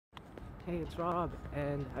Hey, it's Rob,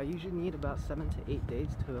 and I usually need about 7 to 8 days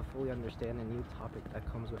to fully understand a new topic that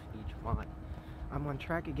comes with each mod. I'm on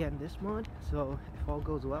track again this mod, so if all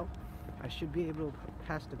goes well, I should be able to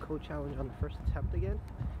pass the code challenge on the first attempt again,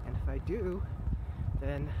 and if I do,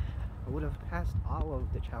 then I would have passed all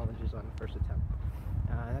of the challenges on the first attempt.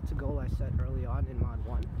 That's a goal I set early on in mod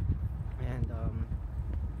 1, and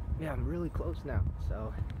yeah, I'm really close now,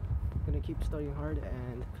 so I'm gonna keep studying hard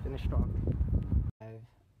and finish strong. I've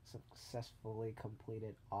successfully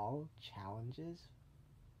completed all challenges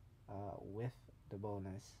with the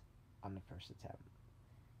bonus on the first attempt,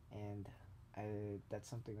 and that's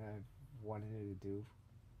something that I've wanted to do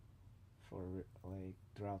for like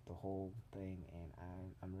throughout the whole thing, and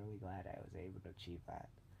I'm really glad I was able to achieve that.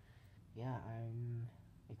 Yeah, I'm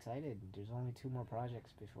excited. There's only 2 more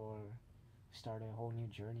projects before we start a whole new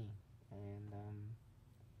journey, and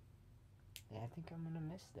yeah, I think I'm gonna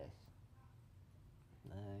miss this.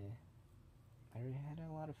 I had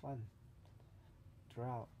a lot of fun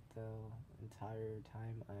throughout the entire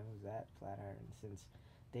time I was at Flatiron, since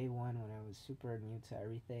day one when I was super new to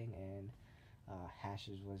everything and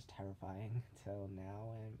hashes was terrifying, till now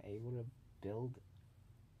I'm able to build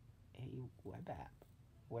a web app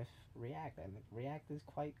with React, and React is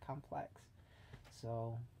quite complex.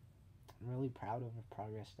 So I'm really proud of the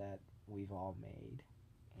progress that we've all made,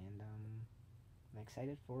 and I'm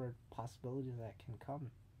excited for possibilities that can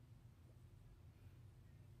come.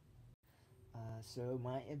 So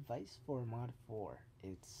my advice for mod 4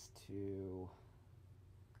 is to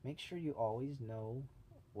make sure you always know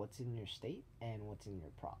what's in your state and what's in your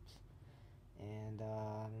props. And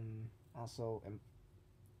also,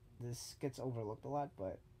 this gets overlooked a lot,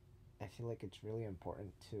 but I feel like it's really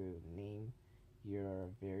important to name your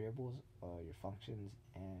variables, your functions,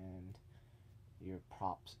 and your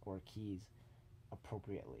props or keys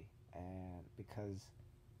appropriately, and because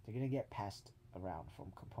they're gonna get passed around from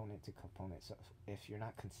component to component. So if you're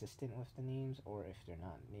not consistent with the names, or if they're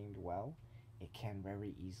not named well, it can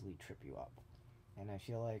very easily trip you up. And I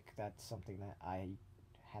feel like that's something that I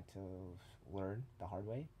had to learn the hard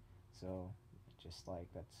way. So just like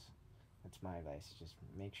that's my advice. Just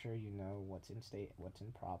make sure you know what's in state, what's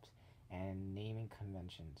in props, and naming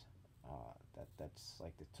conventions. That's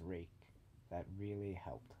like the trick that really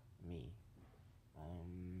helped me.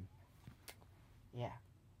 Yeah.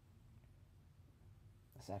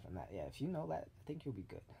 Aside from that, yeah, if you know that, I think you'll be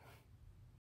good.